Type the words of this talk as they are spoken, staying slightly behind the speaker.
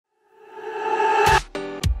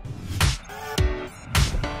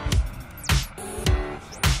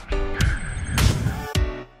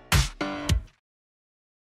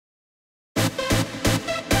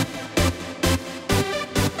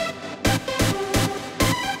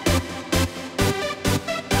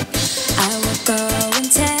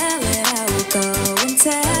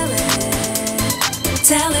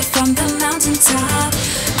from the mountaintop.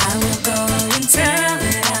 I will go and tell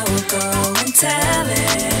it, I will go and tell it.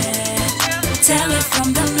 Tell it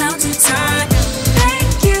from the mountaintop.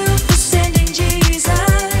 Thank you for sending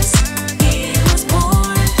Jesus. He was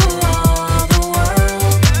born for all the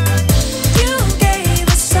world. You gave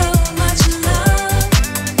us so much love,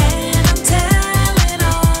 and I'm telling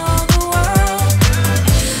all the world.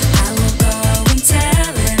 I will go and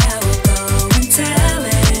tell it, I will go and tell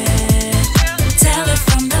it. Tell it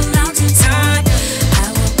from the mountaintop. I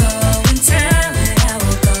will go and tell it, I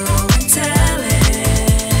will go and tell it.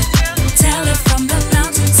 Tell it from the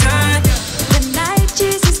mountaintop. The night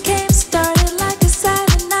Jesus came started like a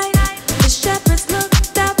silent night. The shepherds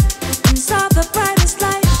looked up and saw the brightest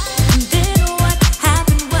light. And then what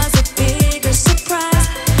happened was a bigger surprise.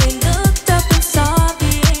 They looked up and saw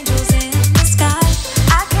the angels in the sky.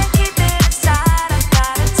 I can't keep it inside, I've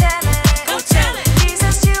gotta tell it. Go tell it.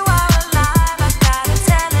 Jesus, you are alive, I've gotta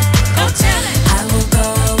tell it. Go tell it. I will go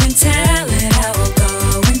and tell it, I will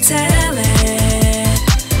go and tell it.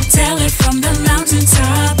 Tell it from the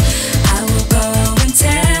mountaintop. I will go and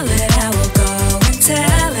tell it, I will go and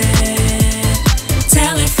tell it.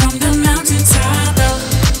 Tell it from the mountaintop. Go,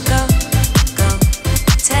 go, go,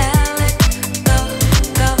 tell it. Go,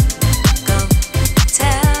 go, go,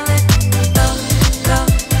 tell it. Go, go,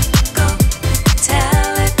 go,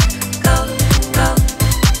 tell it. Go, go,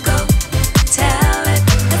 go, tell it.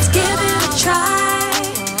 Let's give it a try.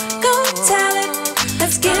 Go tell it.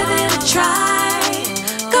 Let's give it a try.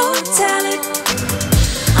 Go tell it.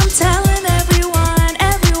 I'm telling everyone,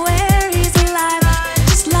 everywhere he's alive.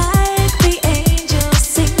 Just like the angels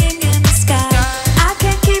singing in the sky. I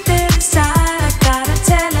can't keep it inside, I gotta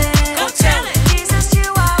tell it. Go tell it. Jesus, you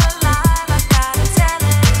are alive, I gotta tell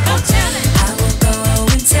it. Go tell it. I will go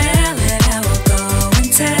and tell it, I will go and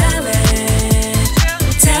tell it.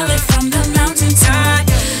 Tell it from the mountaintop.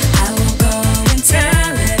 I will go and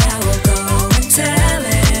tell it, I will go and tell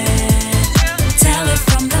it. Tell it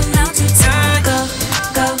from the mountaintop. Go,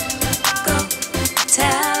 go, go,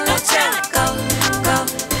 tell it. Tell it. Go, go,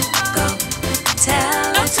 go,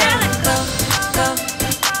 tell it. Tell it. Go, go,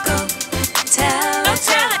 go, tell it.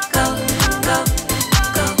 Tell it. Go, go,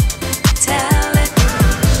 go, tell it.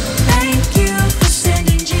 Thank you for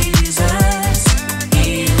sending Jesus. He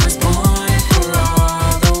was born for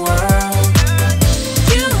all the world.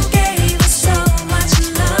 You gave us so much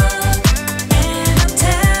love, and I'm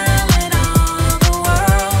telling all the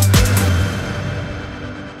world.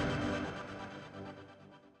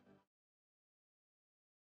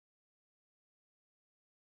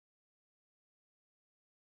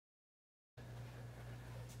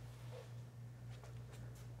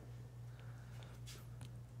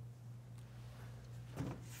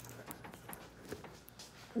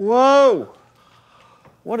 Whoa!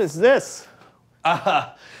 What is this?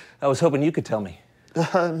 I was hoping you could tell me.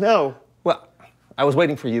 No. Well, I was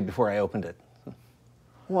waiting for you before I opened it.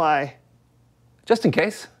 Why? Just in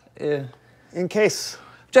case. In case.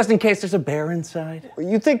 Just in case there's a bear inside.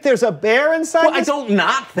 You think there's a bear inside Well, I this? don't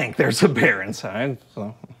not think there's a bear inside,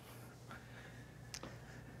 so.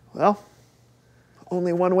 Well,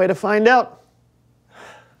 only one way to find out.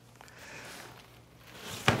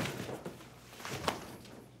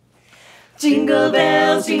 Jingle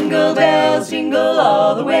bells, jingle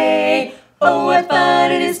all the way. Oh, what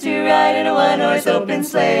fun it is to ride in a one-horse open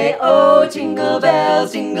sleigh. Oh, jingle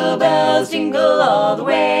bells, jingle all the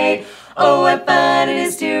way. Oh, what fun it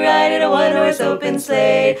is to ride in a one-horse open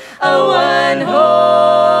sleigh. A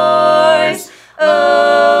one-horse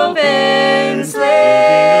open sleigh.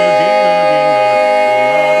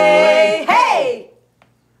 Hey! I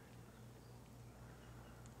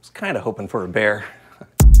was kind of hoping for a bear.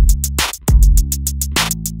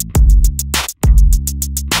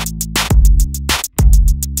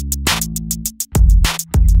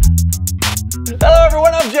 Hello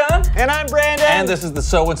everyone, I'm John. And I'm Brandon. And this is the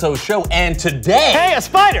So and So Show, and today... Hey, a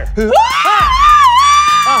spider!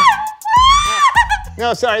 Oh.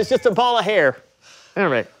 No, sorry, it's just a ball of hair. All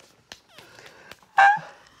right.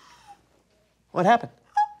 What happened?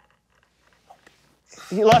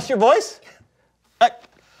 You lost your voice?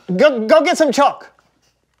 Go get some chalk.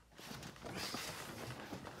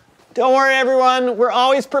 Don't worry, everyone. We're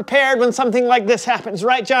always prepared when something like this happens,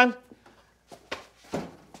 right, John?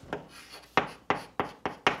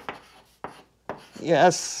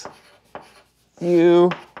 Yes,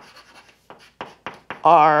 you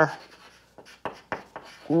are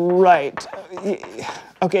right.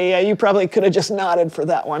 Okay, yeah, you probably could have just nodded for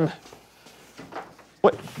that one.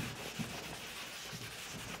 What?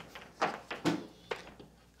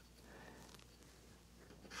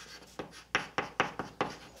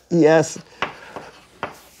 Yes.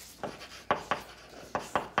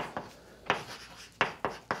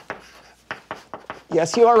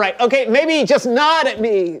 Yes, you are right. Okay, maybe just nod at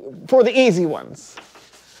me for the easy ones.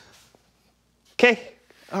 Okay?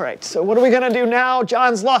 All right, so what are we going to do now?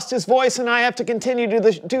 John's lost his voice, and I have to continue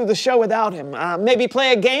to do the show without him. Maybe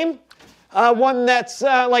play a game? One that's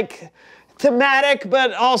like thematic,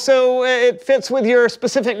 but also it fits with your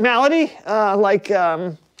specific malady. What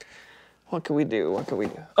can we do? What can we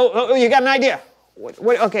do? Oh, you got an idea?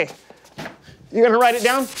 Okay. You're going to write it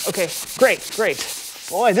down? Okay, great.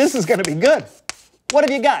 Boy, this is going to be good. What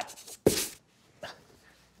have you got?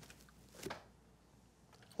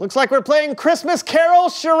 Looks like we're playing Christmas Carol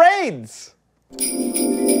charades.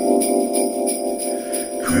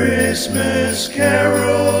 Christmas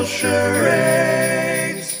Carol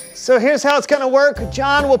charades. So here's how it's going to work.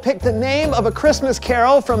 John will pick the name of a Christmas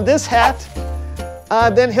carol from this hat.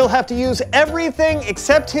 Then he'll have to use everything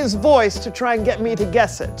except his voice to try and get me to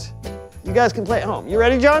guess it. You guys can play at home. You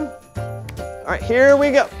ready, John? All right, here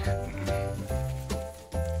we go.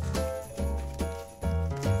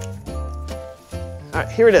 All right,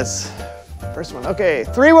 here it is. First one. Okay,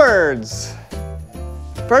 3 words.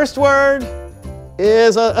 First word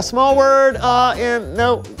is a small word.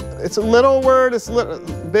 No, it's a little word. It's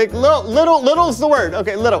big. Little's the word.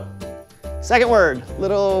 Okay, little. Second word,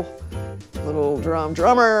 little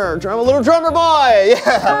drummer, little drummer boy.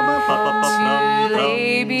 Yeah. To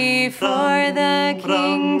lay before the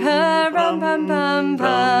king, rum pum pum pum,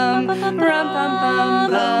 rum pum pum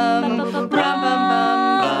pum, rum pum pum.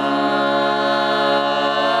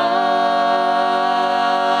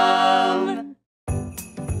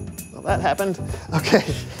 Well, that happened. Okay.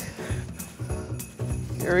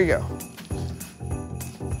 Here we go.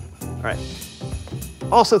 All right.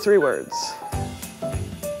 Also 3 words.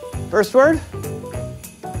 First word,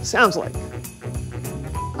 sounds like.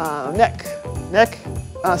 Neck.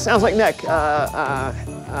 Sounds like neck.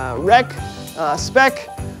 Wreck. Spec.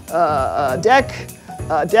 Deck.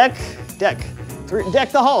 Deck.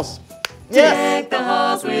 Deck the halls. Yes. Deck the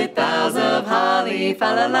halls with boughs of holly, fa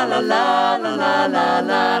la la la la la la la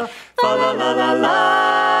la, fa la la la la,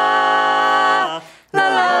 la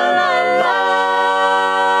la la la.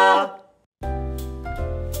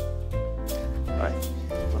 All right,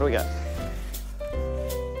 what do we got?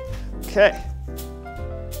 Okay.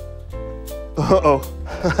 Uh-oh.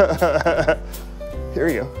 Here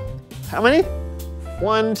we go. How many?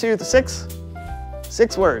 1, 2, 3, 6?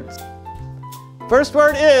 6 words. First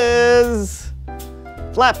word is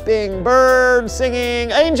flapping, bird,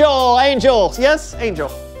 singing, angel. Yes,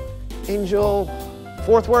 angel. Angel.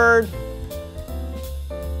 4th word,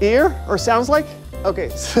 ear or sounds like? Okay,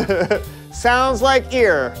 sounds like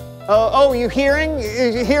ear. Oh, you hearing?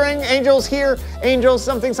 You hearing? Angels hear. Angels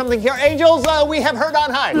something here. Angels we have heard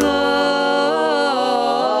on high.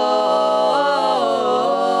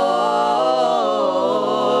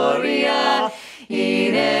 Gloria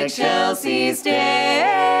in excelsis Deo.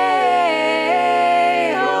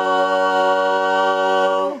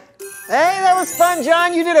 Hey, that was fun,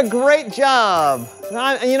 John. You did a great job.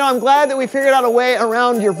 I'm glad that we figured out a way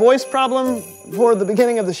around your voice problem for the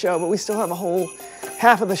beginning of the show, but we still have a whole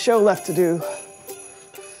half of the show left to do.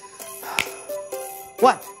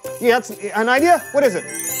 What? You got an idea? What is it?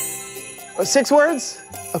 6 words?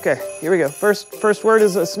 Okay, here we go. First word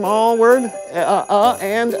is a small word.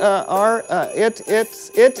 And are. It's.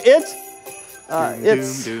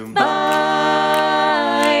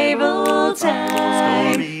 Bible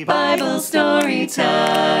time. Bible story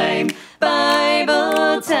time.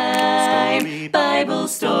 Bible time. Bible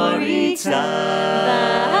story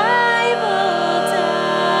time.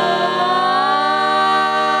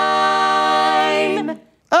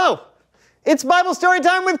 Oh, it's Bible story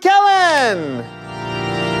time with Kellen.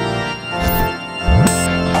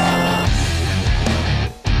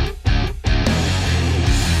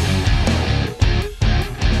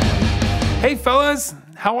 Hey fellas,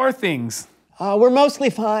 how are things? We're mostly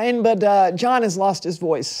fine, but John has lost his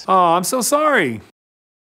voice. Oh, I'm so sorry.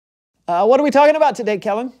 What are we talking about today,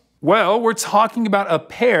 Kellen? Well, we're talking about a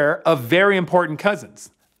pair of very important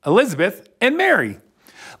cousins, Elizabeth and Mary.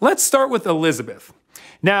 Let's start with Elizabeth.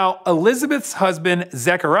 Now, Elizabeth's husband,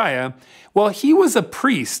 Zechariah, well, he was a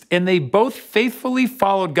priest, and they both faithfully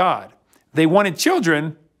followed God. They wanted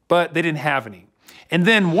children, but they didn't have any. And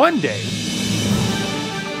then one day,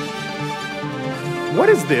 what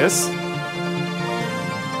is this?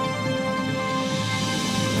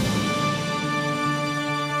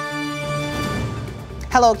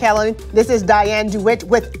 Hello, Kellen. This is Diane DeWitt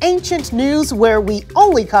with Ancient News, where we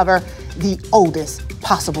only cover the oldest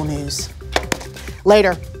possible news.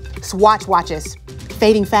 Later, Swatch watches,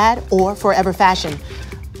 fading fad or forever fashion.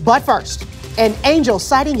 But first, An angel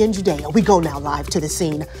sighting in Judea. We go now live to the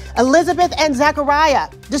scene. Elizabeth and Zechariah,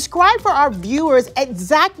 describe for our viewers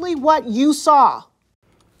exactly what you saw.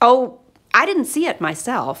 Oh, I didn't see it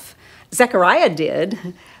myself. Zechariah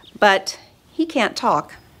did, but he can't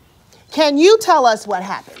talk. Can you tell us what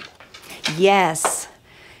happened? Yes.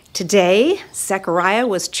 Today, Zechariah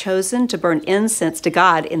was chosen to burn incense to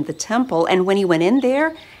God in the temple, and when he went in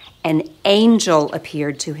there, an angel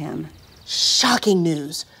appeared to him. Shocking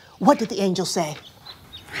news. What did the angel say?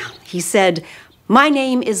 He said, "My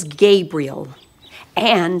name is Gabriel."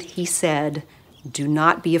 And he said, "Do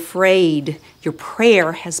not be afraid. Your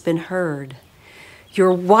prayer has been heard.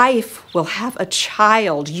 Your wife will have a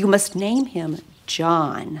child. You must name him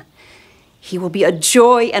John. He will be a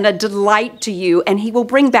joy and a delight to you, and he will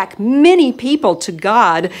bring back many people to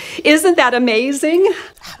God." Isn't that amazing?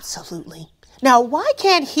 Absolutely. Now, why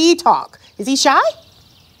can't he talk? Is he shy?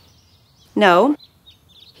 No,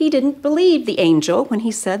 he didn't believe the angel when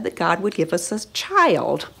he said that God would give us a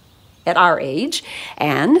child at our age.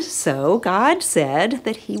 And so God said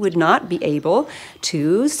that he would not be able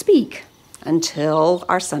to speak until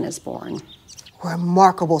our son is born.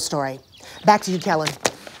 Remarkable story. Back to you, Kellen.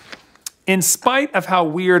 In spite of how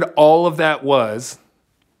weird all of that was,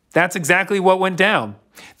 that's exactly what went down.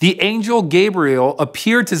 The angel Gabriel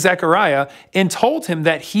appeared to Zechariah and told him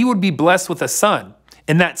that he would be blessed with a son,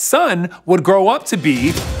 and that son would grow up to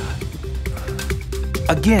be,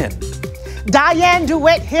 again. Diane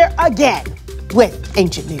DeWitt here again with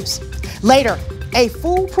Ancient News. Later, a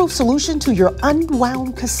foolproof solution to your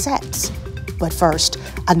unwound cassettes. But first,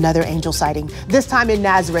 another angel sighting. This time in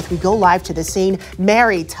Nazareth, we go live to the scene.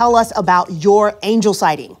 Mary, tell us about your angel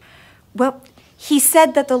sighting. Well, he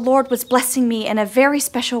said that the Lord was blessing me in a very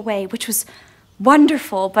special way, which was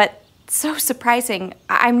wonderful, but so surprising.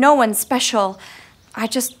 I'm no one special. I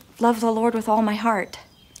just love the Lord with all my heart.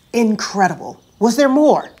 Incredible. Was there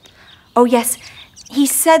more? Oh, yes. He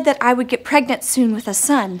said that I would get pregnant soon with a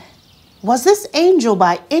son. Was this angel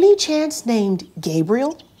by any chance named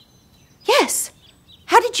Gabriel? Yes.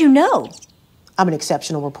 How did you know? I'm an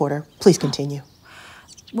exceptional reporter. Please continue.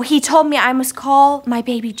 Well, he told me I must call my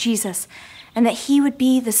baby Jesus, and that he would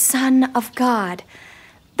be the Son of God,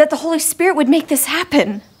 that the Holy Spirit would make this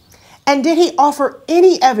happen. And did he offer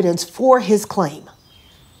any evidence for his claim?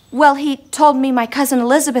 Well, he told me my cousin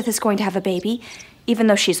Elizabeth is going to have a baby, even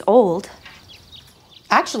though she's old.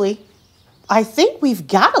 Actually, I think we've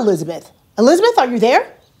got Elizabeth. Elizabeth, are you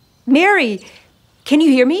there? Mary, can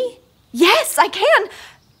you hear me? Yes, I can.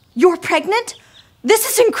 You're pregnant? This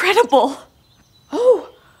is incredible. Oh,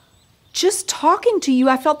 just talking to you,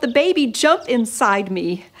 I felt the baby jump inside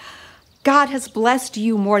me. God has blessed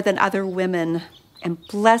you more than other women, and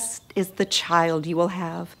blessed is the child you will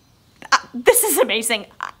have. This is amazing.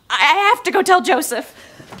 I have to go tell Joseph.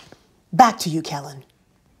 Back to you, Kellen.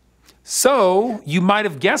 So, you might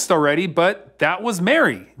have guessed already, but that was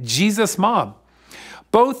Mary, Jesus' mom.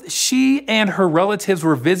 Both she and her relatives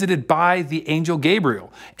were visited by the angel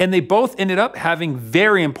Gabriel, and they both ended up having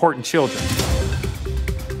very important children.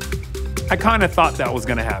 I kind of thought that was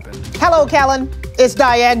going to happen. Hello, Kellen. It's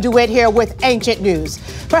Diane DeWitt here with Ancient News.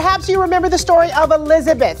 Perhaps you remember the story of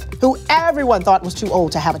Elizabeth, who everyone thought was too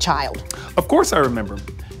old to have a child. Of course I remember.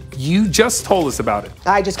 You just told us about it.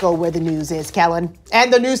 I just go where the news is, Kellen.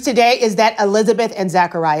 And the news today is that Elizabeth and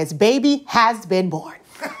Zachariah's baby has been born.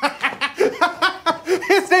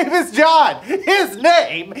 His name is John. His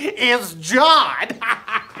name is John.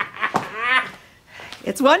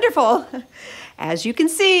 It's wonderful. As you can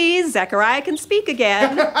see, Zechariah can speak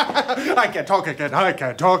again. I can talk again. I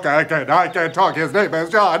can talk. I can talk. His name is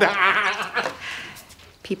John.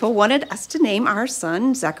 People wanted us to name our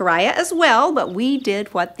son Zechariah as well, but we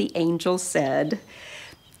did what the angel said.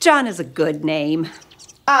 John is a good name.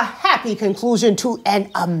 A happy conclusion to an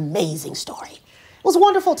amazing story. It was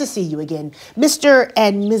wonderful to see you again, Mr.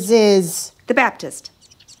 and Mrs. The Baptist.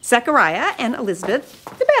 Zechariah and Elizabeth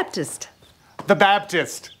the Baptist. The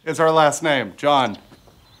Baptist is our last name, John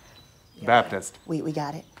Baptist. We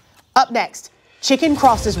got it. Up next, Chicken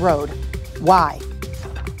crosses road. Why?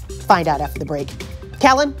 Find out after the break.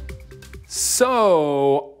 Kellen?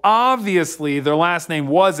 So, obviously, their last name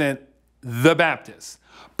wasn't the Baptist,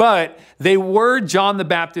 but they were John the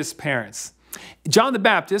Baptist's parents. John the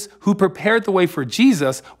Baptist, who prepared the way for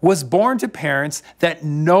Jesus, was born to parents that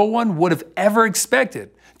no one would have ever expected,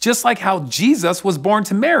 just like how Jesus was born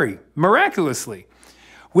to Mary, miraculously.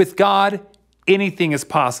 With God, anything is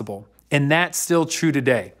possible, and that's still true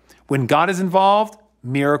today. When God is involved,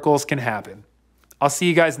 miracles can happen. I'll see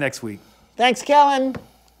you guys next week. Thanks, Kellen.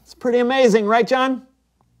 It's pretty amazing, right, John?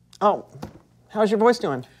 Oh, how's your voice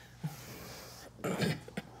doing?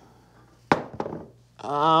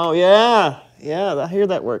 Oh, yeah. Yeah, I hear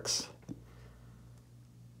that works.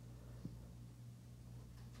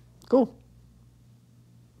 Cool.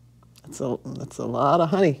 That's a lot of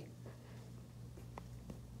honey.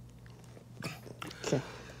 Okay.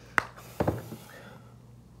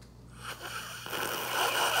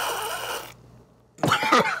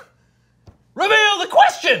 Reveal the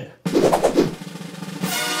question!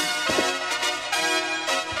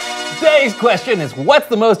 Today's question is, what's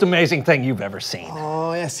the most amazing thing you've ever seen?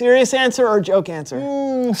 Oh, yeah. Serious answer or joke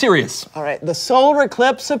answer? Serious. All right. The solar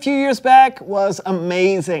eclipse a few years back was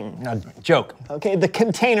amazing. No, joke. Okay, the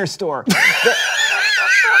Container Store.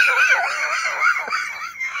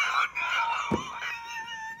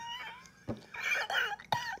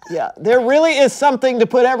 Yeah, there really is something to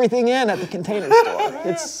put everything in at the Container Store.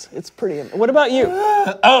 It's pretty. What about you?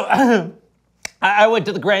 I went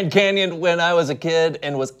to the Grand Canyon when I was a kid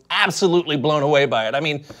and was absolutely blown away by it. I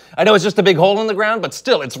mean, I know it's just a big hole in the ground, but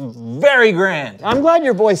still, it's very grand. I'm glad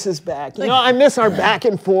your voice is back. You know, I miss our back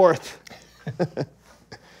and forth.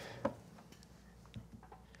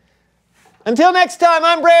 Until next time,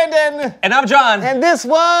 I'm Brandon. And I'm John. And this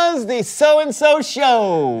was the So-and-So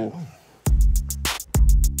Show.